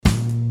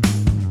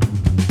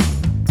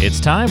It's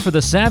time for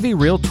the Savvy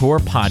Realtor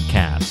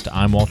Podcast.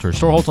 I'm Walter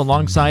Storholt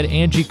alongside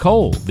Angie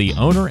Cole, the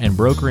owner and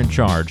broker in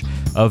charge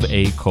of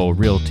A. Cole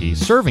Realty,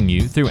 serving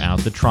you throughout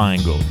the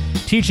Triangle,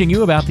 teaching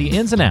you about the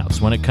ins and outs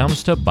when it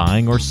comes to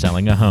buying or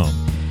selling a home.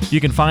 You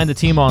can find the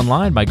team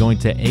online by going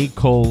to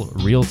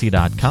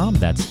acolerealty.com.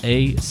 That's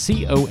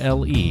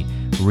A-C-O-L-E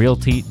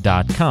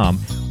realty.com,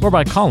 or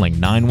by calling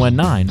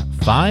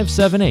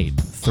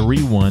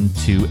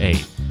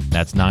 919-578-3128.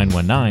 That's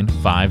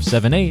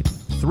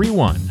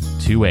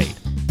 919-578-3128.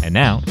 And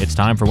now it's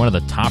time for one of the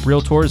top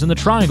realtors in the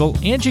Triangle,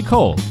 Angie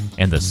Cole,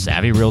 and the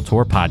Savvy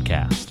Realtor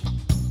Podcast.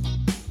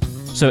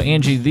 So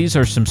Angie, these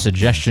are some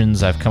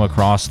suggestions I've come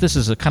across. This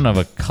is a kind of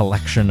a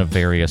collection of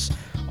various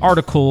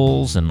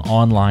articles and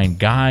online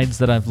guides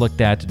that I've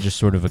looked at to just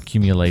sort of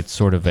accumulate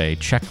sort of a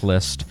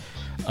checklist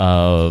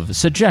of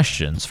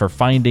suggestions for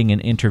finding and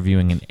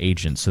interviewing an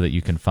agent so that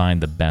you can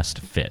find the best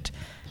fit.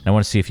 And I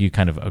want to see if you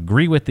kind of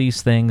agree with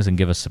these things and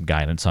give us some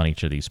guidance on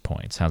each of these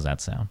points. How's that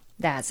sound?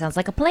 That sounds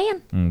like a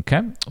plan.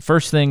 Okay.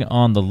 First thing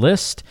on the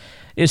list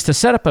is to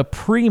set up a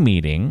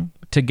pre-meeting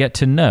to get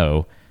to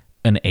know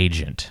an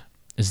agent.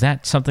 Is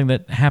that something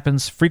that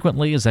happens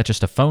frequently? Is that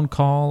just a phone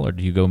call, or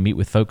do you go meet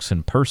with folks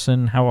in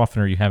person? How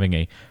often are you having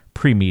a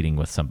pre-meeting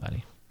with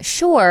somebody?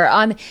 Sure.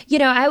 I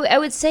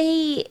would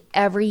say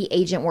every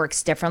agent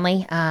works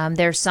differently.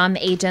 There's some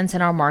agents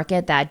in our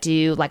market that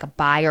do like a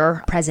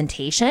buyer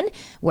presentation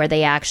where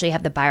they actually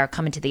have the buyer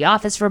come into the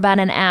office for about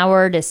an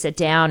hour to sit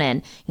down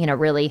and,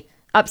 really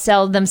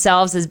upsell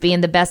themselves as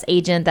being the best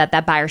agent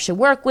that buyer should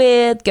work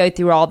with, go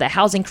through all the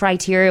housing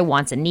criteria,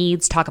 wants and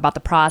needs, talk about the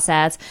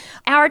process.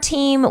 Our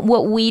team,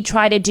 what we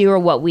try to do, or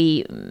what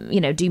we,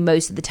 do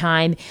most of the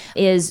time,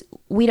 is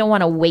we don't want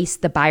to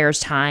waste the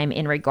buyer's time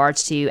in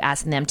regards to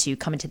asking them to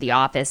come into the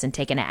office and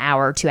take an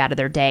hour or two out of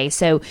their day.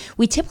 So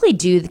we typically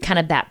do kind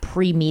of that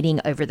pre-meeting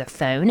over the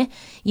phone.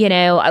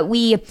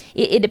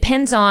 It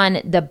depends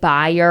on the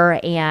buyer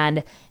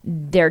and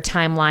their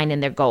timeline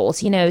and their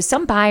goals.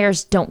 Some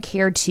buyers don't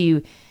care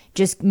to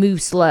just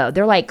move slow.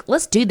 They're like,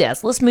 let's do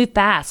this. Let's move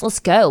fast. Let's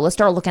go. Let's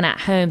start looking at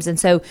homes. And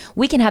so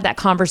we can have that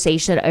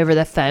conversation over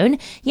the phone,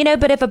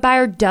 but if a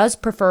buyer does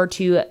prefer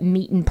to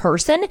meet in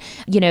person,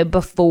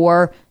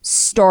 before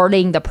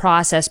starting the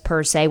process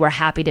per se, we're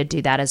happy to do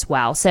that as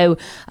well. So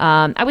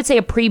I would say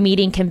a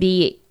pre-meeting can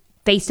be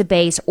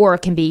face-to-face, or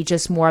it can be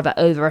just more of an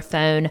over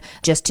phone,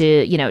 just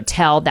to,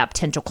 tell that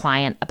potential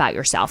client about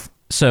yourself.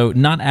 So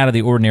not out of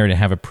the ordinary to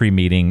have a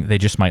pre-meeting. They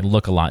just might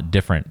look a lot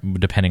different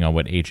depending on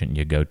what agent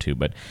you go to,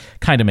 but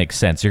kind of makes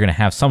sense. You're going to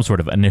have some sort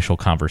of initial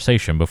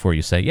conversation before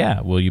you say,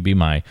 yeah, will you be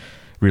my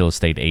real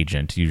estate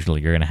agent?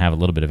 Usually you're going to have a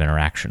little bit of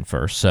interaction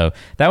first. So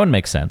that would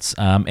make sense.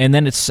 And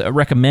then it's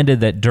recommended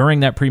that during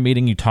that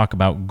pre-meeting you talk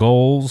about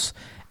goals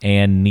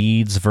and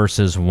needs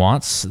versus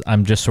wants.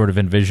 I'm just sort of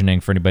envisioning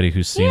for anybody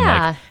who's seen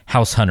like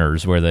House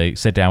Hunters, where they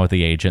sit down with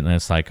the agent and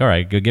it's like, all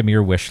right, go give me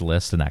your wish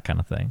list and that kind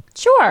of thing.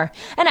 Sure.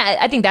 And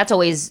I think that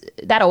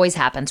always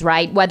happens,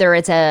 right? Whether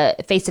it's a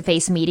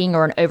face-to-face meeting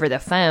or an over the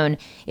phone,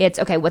 it's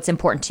okay, what's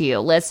important to you?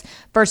 Let's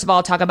first of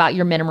all talk about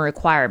your minimum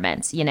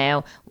requirements,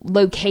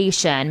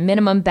 location,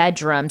 minimum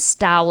bedroom,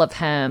 style of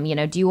home,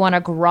 do you want a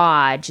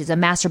garage? Is a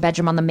master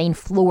bedroom on the main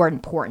floor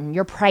important?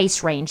 Your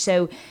price range.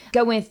 So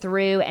going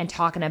through and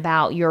talking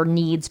about your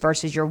needs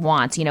versus your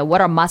wants, what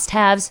are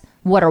must-haves,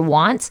 what are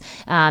wants,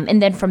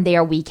 and then from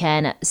there we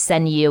can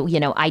send you,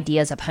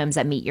 ideas of homes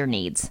that meet your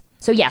needs.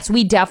 So yes,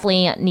 we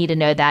definitely need to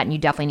know that, and you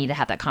definitely need to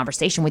have that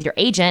conversation with your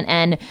agent,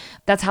 and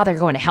that's how they're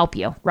going to help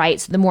you, right?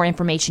 So the more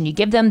information you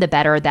give them, the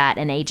better that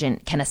an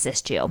agent can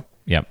assist you.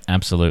 Yep,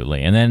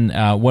 absolutely. And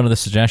then one of the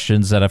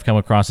suggestions that I've come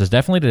across is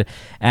definitely to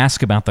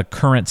ask about the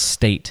current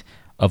state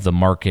of the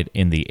market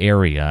in the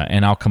area.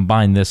 And I'll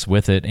combine this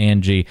with it,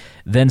 Angie,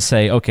 then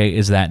say, okay,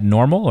 is that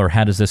normal, or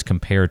how does this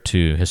compare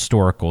to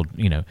historical,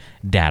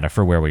 data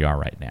for where we are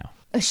right now?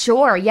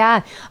 Sure,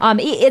 yeah.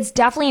 It's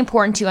definitely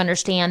important to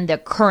understand the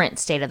current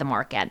state of the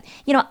market.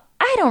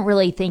 I don't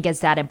really think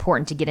it's that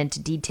important to get into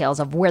details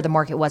of where the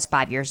market was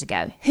 5 years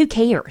ago. Who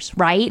cares,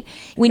 right?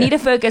 We need to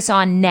focus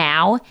on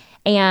now.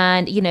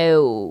 And,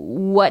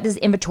 what does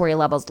inventory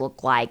levels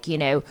look like?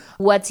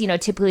 What's,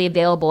 typically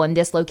available in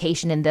this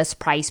location in this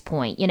price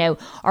point?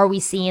 Are we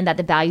seeing that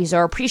the values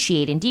are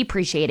appreciating,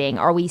 depreciating?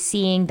 Are we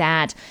seeing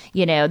that,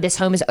 this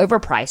home is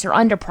overpriced or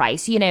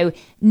underpriced?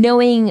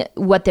 Knowing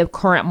what the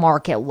current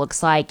market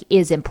looks like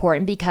is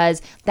important,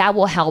 because that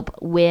will help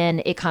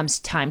when it comes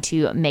time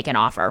to make an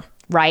offer.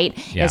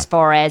 Right? Yeah. As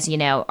far as,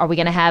 are we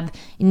going to have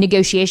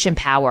negotiation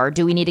power?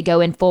 Do we need to go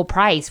in full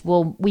price?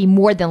 Will we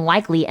more than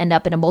likely end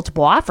up in a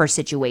multiple offer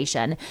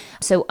situation?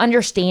 So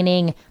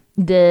understanding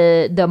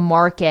the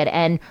market,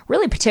 and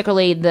really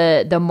particularly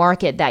the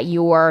market that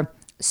you're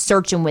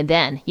searching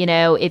within.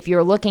 If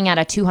you're looking at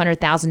a $200,000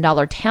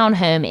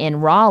 townhome in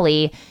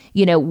Raleigh,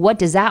 what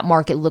does that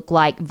market look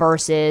like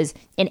versus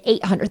an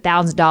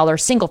 $800,000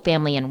 single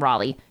family in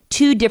Raleigh?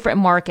 Two different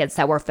markets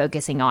that we're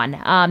focusing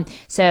on.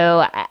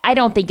 So I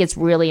don't think it's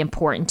really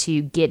important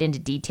to get into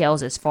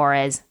details as far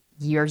as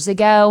years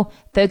ago.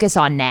 Focus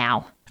on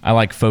now. I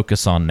like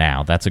focus on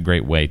now. That's a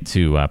great way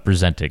to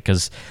present it,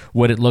 because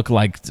what it looked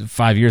like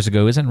 5 years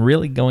ago isn't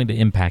really going to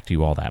impact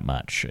you all that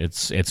much.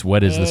 It's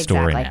what is the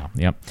story now.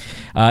 Yep.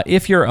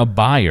 If you're a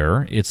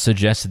buyer, it's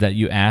suggested that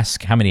you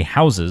ask how many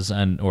houses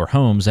or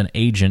homes an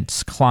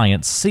agent's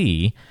clients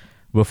see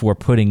before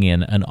putting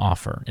in an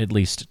offer, at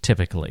least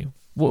typically.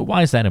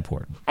 Why is that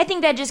important? I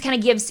think that just kind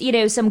of gives,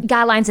 some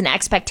guidelines and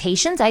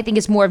expectations. I think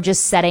it's more of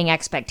just setting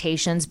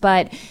expectations.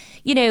 But,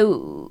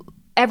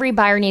 every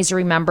buyer needs to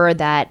remember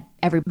that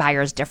every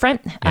buyer is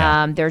different.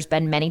 Yeah. There's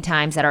been many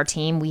times at our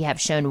team we have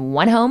shown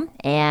one home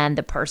and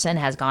the person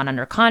has gone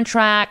under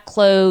contract,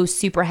 closed,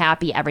 super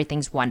happy,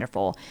 everything's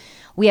wonderful.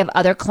 We have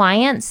other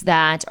clients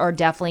that are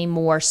definitely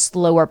more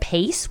slower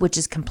pace, which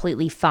is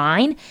completely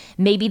fine.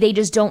 Maybe they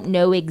just don't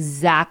know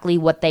exactly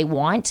what they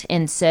want.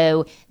 And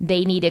so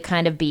they need to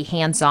kind of be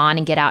hands-on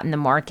and get out in the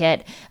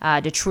market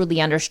to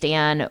truly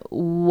understand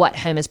what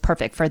home is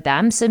perfect for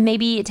them. So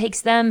maybe it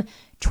takes them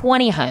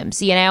 20 homes,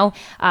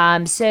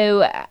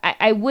 So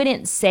I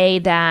wouldn't say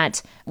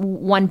that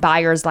one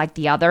buyer is like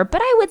the other,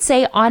 but I would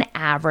say on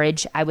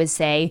average,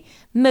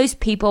 most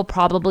people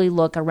probably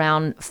look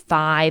around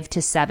 5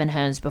 to 7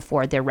 homes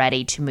before they're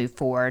ready to move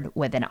forward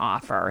with an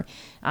offer.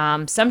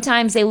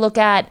 Sometimes they look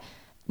at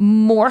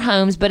more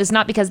homes, but it's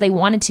not because they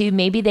wanted to.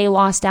 Maybe they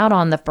lost out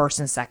on the first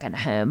and second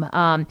home.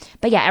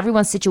 But yeah,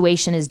 everyone's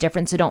situation is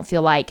different, so don't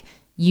feel like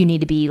you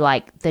need to be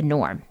like the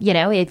norm.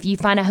 If you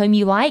find a home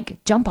you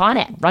like, jump on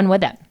it, run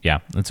with it. Yeah,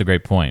 that's a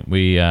great point.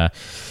 I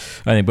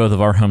think both of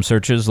our home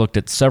searches looked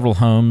at several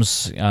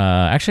homes.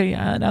 Now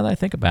that I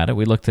think about it,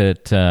 we looked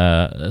at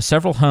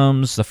several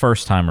homes the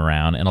first time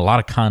around and a lot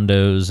of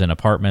condos and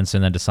apartments,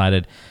 and then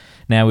decided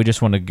now we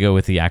just want to go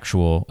with the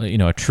actual,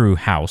 a true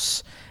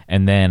house.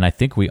 And then I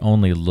think we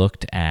only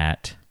looked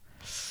at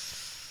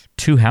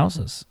 2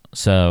 houses.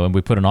 So, and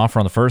we put an offer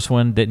on the first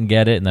one, didn't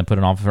get it, and then put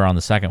an offer on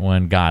the second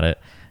one, got it.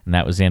 And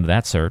that was the end of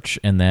that search.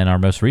 And then our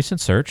most recent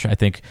search, I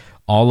think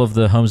all of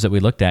the homes that we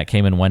looked at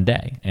came in one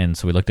day. And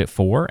so we looked at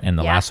 4, and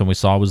the last one we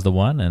saw was the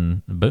one,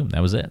 and boom,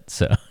 that was it.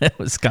 So it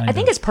was I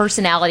think it's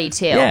personality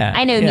too. Yeah,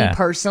 I know me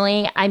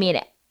personally. I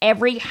mean,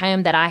 every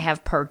home that I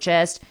have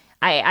purchased,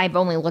 I've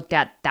only looked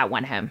at that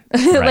one home.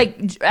 Right.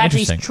 Like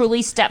actually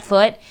truly step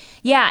foot.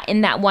 Yeah,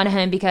 in that one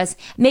home, because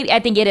maybe I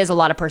think it is a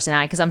lot of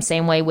personality, because I'm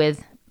same way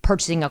with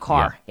purchasing a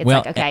car. Yeah.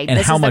 It's okay, and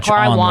this how is the much car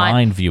I want.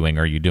 online viewing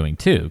are you doing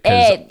too?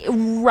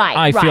 Right.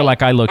 I feel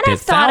like I looked and at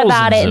I've thought thousands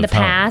about it in of the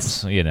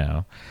past. homes,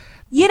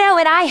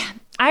 And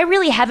I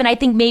really haven't. I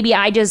think maybe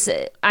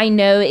I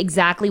know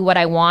exactly what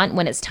I want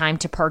when it's time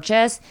to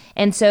purchase.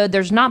 And so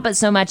there's not but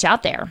so much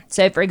out there.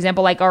 So for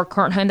example, like our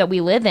current home that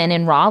we live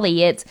in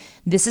Raleigh,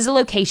 this is a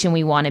location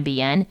we want to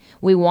be in.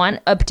 We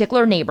want a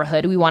particular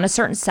neighborhood. We want a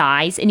certain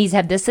size. It needs to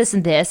have this, this,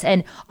 and this.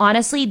 And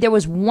honestly, there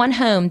was one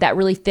home that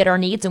really fit our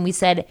needs. And we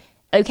said,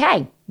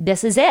 okay,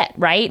 this is it,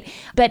 right?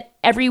 But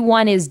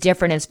everyone is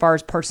different as far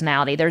as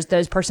personality. There's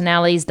those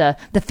personalities, the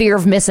fear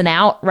of missing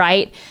out,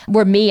 right?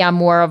 Where I'm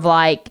more of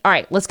like, all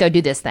right, let's go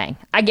do this thing.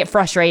 I get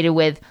frustrated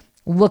with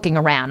looking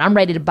around. I'm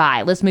ready to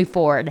buy. Let's move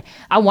forward.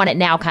 I want it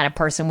now kind of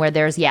person, where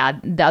there's, the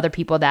other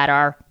people that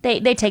are,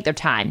 they take their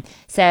time.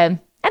 So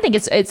I think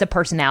it's a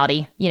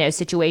personality,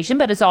 situation,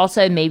 but it's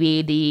also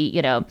maybe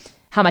the,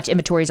 how much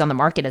inventory is on the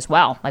market as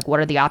well. Like,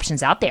 what are the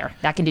options out there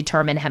that can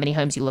determine how many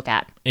homes you look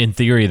at? In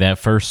theory, that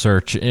first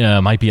search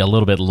might be a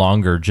little bit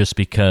longer, just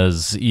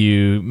because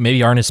you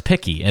maybe aren't as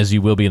picky as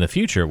you will be in the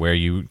future, where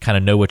you kind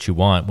of know what you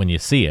want when you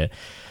see it.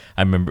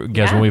 I remember,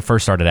 guys, when we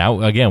first started out,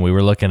 again, we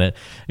were looking at,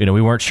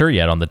 we weren't sure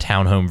yet on the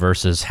townhome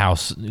versus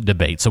house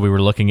debate. So we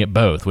were looking at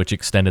both, which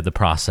extended the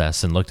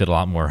process, and looked at a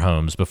lot more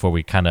homes before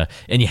we and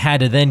you had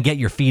to then get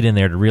your feet in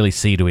there to really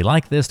see, do we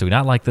like this? Do we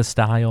not like this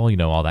style?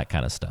 All that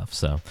kind of stuff.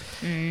 So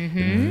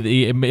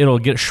it'll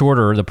get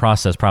shorter, the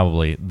process,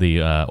 probably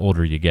the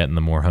older you get and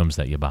the more homes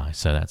that you buy.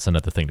 So that's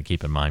another thing to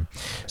keep in mind.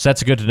 So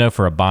that's good to know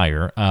for a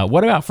buyer.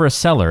 What about for a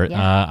seller?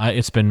 Yeah.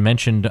 It's been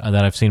mentioned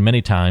that I've seen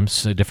many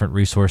times, different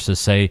resources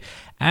say,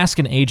 ask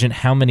an agent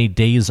how many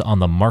days on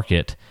the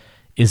market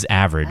is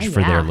average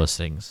for their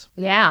listings.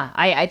 Yeah,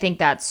 I think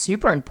that's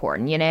super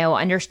important.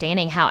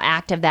 Understanding how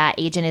active that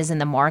agent is in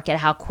the market,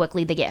 how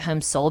quickly they get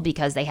homes sold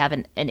because they have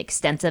an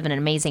extensive and an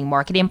amazing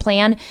marketing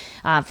plan.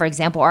 For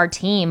example, our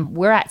team,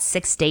 we're at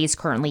 6 days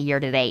currently year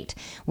to date,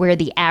 where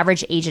the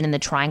average agent in the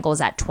triangle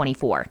is at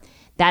 24.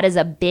 That is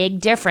a big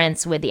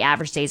difference with the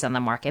average days on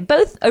the market.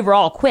 Both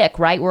overall quick,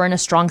 right? We're in a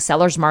strong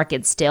seller's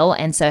market still,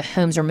 and so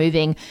homes are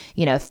moving,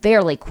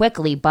 fairly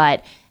quickly.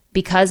 But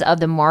because of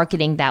the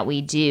marketing that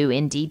we do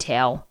in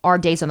detail, our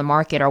days on the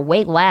market are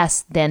way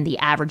less than the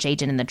average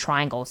agent in the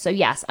triangle. So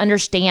yes,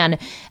 understand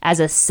as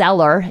a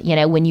seller,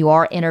 when you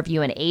are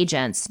interviewing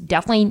agents,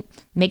 definitely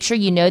make sure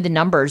you know the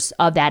numbers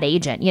of that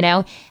agent.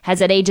 Has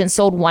that agent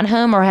sold one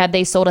home, or have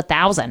they sold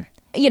 1,000?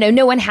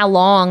 Knowing how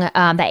long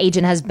that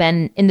agent has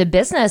been in the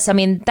business, I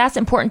mean, that's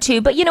important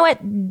too. But you know what?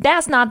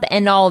 That's not the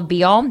end all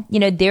be all.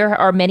 There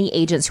are many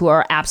agents who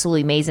are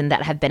absolutely amazing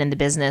that have been in the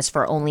business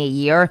for only a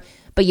year.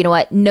 But you know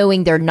what?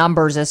 Knowing their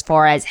numbers as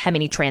far as how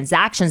many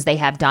transactions they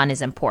have done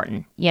is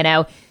important.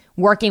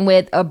 working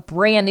with a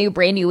brand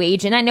new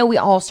agent. I know we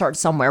all start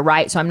somewhere,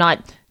 right? So I'm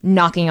not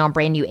knocking on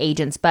brand new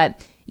agents,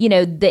 but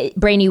the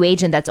brand new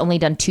agent that's only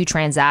done 2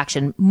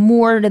 transactions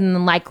more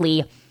than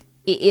likely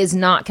is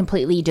not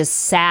completely just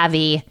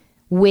savvy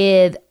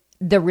with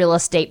the real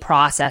estate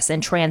process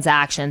and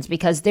transactions,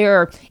 because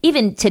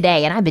even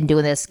today, and I've been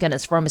doing this,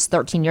 goodness, for almost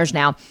 13 years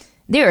now,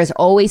 there is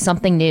always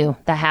something new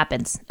that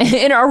happens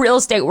in our real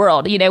estate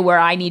world, where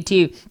I need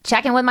to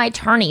check in with my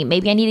attorney.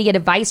 Maybe I need to get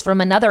advice from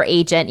another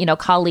agent,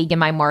 colleague in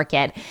my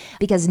market,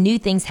 because new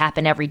things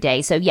happen every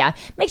day. So yeah,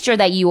 make sure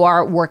that you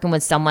are working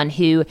with someone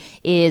who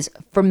is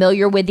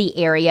familiar with the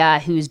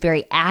area, who's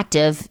very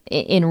active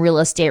in real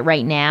estate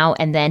right now,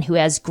 and then who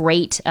has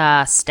great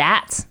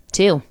stats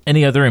too.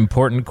 Any other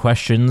important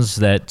questions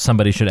that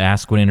somebody should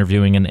ask when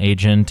interviewing an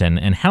agent?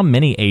 And how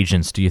many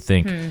agents do you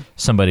think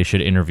somebody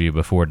should interview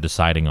before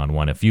deciding on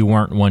one? If you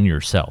weren't one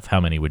yourself, how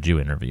many would you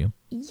interview?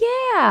 Yeah,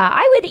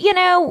 I would,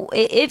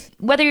 if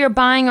whether you're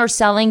buying or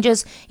selling,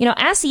 just,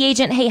 ask the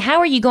agent, hey, how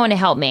are you going to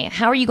help me?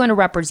 How are you going to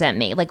represent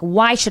me? Like,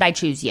 why should I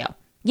choose you?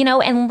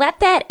 And let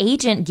that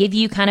agent give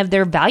you kind of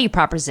their value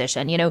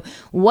proposition.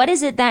 What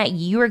is it that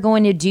you are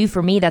going to do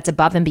for me that's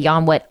above and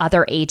beyond what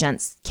other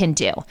agents can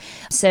do?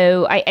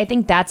 So I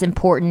think that's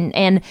important.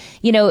 And,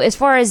 as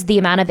far as the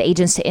amount of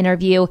agents to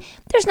interview,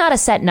 there's not a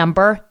set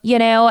number.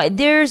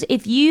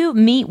 If you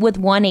meet with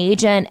one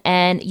agent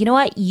and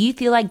you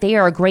feel like they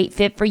are a great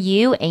fit for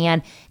you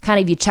and kind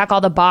of you check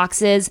all the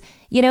boxes,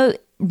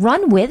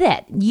 run with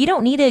it. You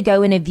don't need to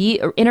go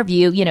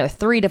interview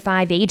 3 to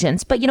 5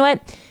 agents, but you know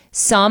what?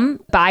 Some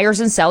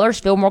buyers and sellers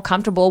feel more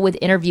comfortable with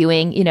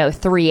interviewing,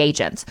 3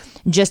 agents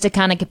just to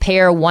kind of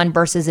compare one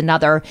versus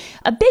another.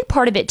 A big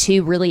part of it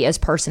too really is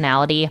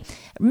personality.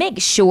 Make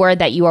sure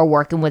that you are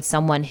working with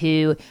someone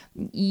who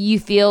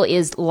you feel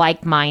is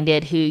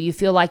like-minded, who you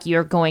feel like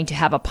you're going to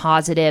have a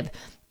positive,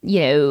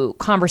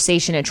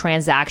 conversation and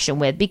transaction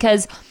with,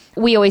 because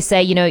we always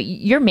say,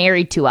 you're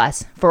married to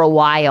us for a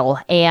while.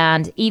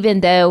 And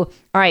even though,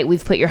 all right,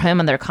 we've put your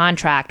home under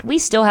contract, we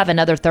still have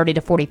another 30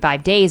 to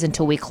 45 days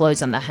until we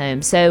close on the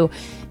home. So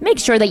make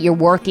sure that you're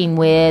working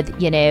with,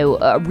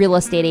 a real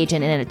estate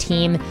agent and a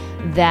team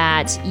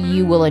that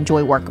you will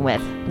enjoy working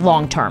with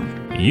long term.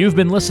 You've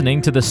been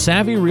listening to the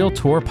Savvy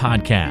Realtor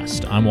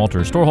Podcast. I'm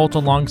Walter Storholt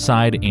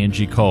alongside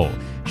Angie Cole.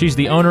 She's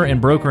the owner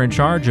and broker in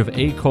charge of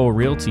A. Cole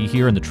Realty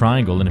here in the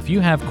Triangle. And if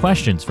you have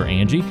questions for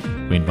Angie,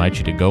 we invite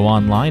you to go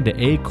online to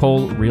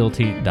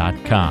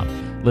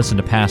acolerealty.com. Listen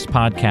to past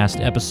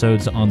podcast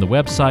episodes on the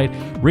website,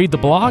 read the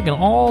blog, and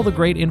all the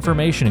great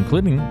information,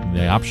 including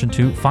the option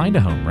to find a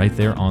home right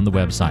there on the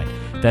website.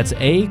 That's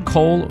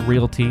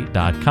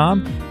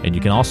acolerealty.com. And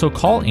you can also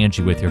call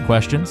Angie with your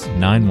questions,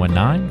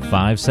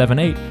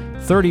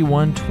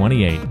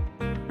 919-578-3128.